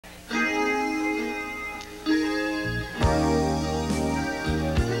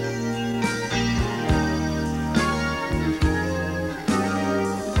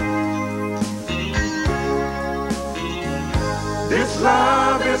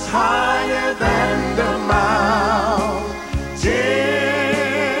is higher than the mountain.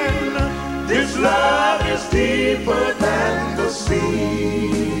 This love is deeper than the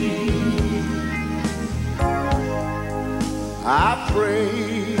sea. I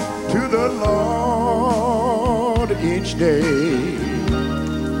pray to the Lord each day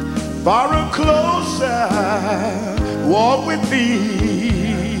for a closer walk with thee.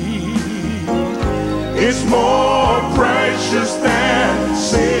 It's more precious than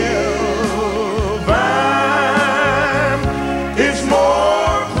silver. It's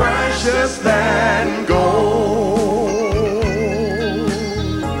more precious than gold.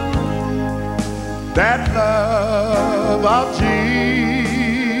 That love of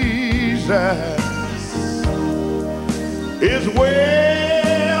Jesus is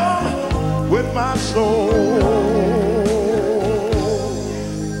well with my soul.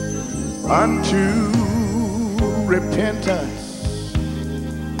 Unto repentance,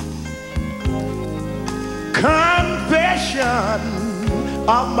 confession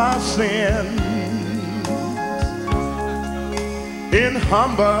of my sins, in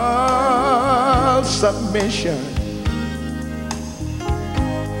humble submission,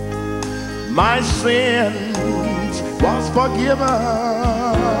 my sins was forgiven.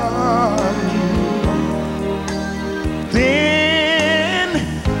 Then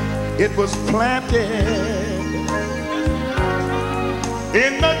it was planted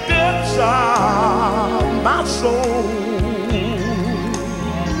in the depths of my soul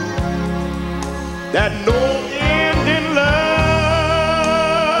that no end in love,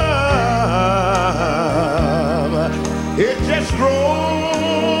 it just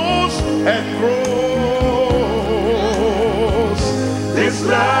grows and grows. This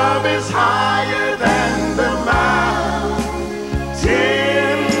love is higher than the mountain.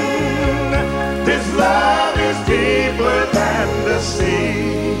 This love is deeper than the sea.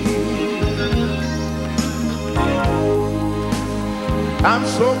 I'm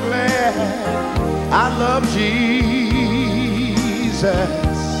so glad I love Jesus,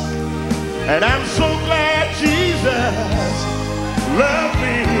 and I'm so glad Jesus loved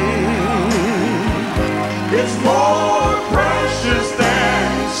me. It's more precious than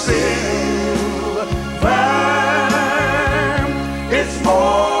silver. It's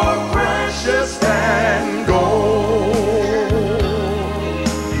more precious than gold.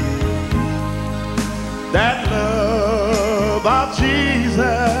 That love of Jesus,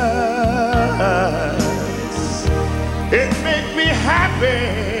 it makes me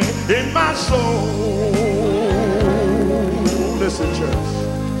happy in my soul. Listen, church.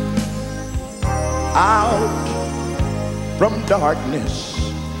 Out from darkness,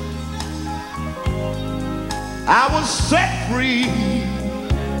 I was set free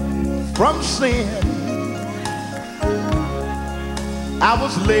from sin. I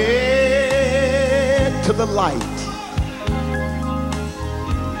was led to the light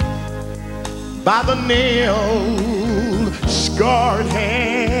by the nail-scarred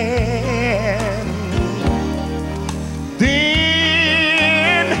hand.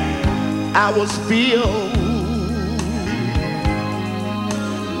 Then I was filled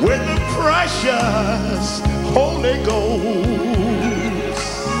with the precious Holy Ghost,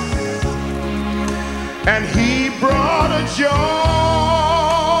 and He brought a joy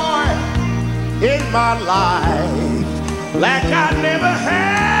in my life like I never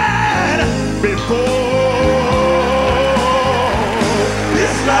had before.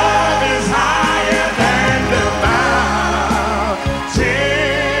 This love is higher than the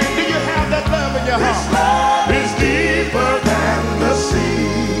mountain. Do you have that love in your heart? This love is deeper than the sea.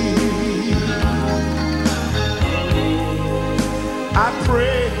 I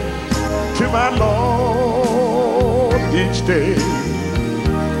pray to my Lord each day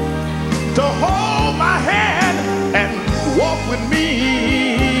to hold my hand and walk with me.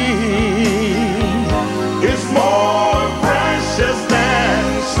 It's more precious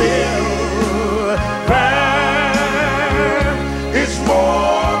than silver. It's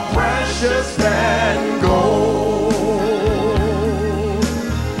more precious than gold.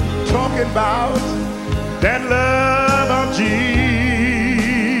 Talking about that love of Jesus,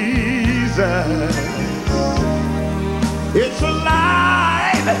 it's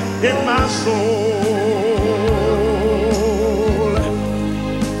alive in my soul.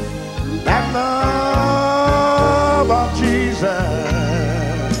 That love of Jesus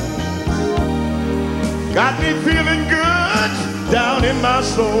got me feeling good down in my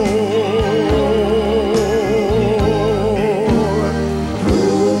soul.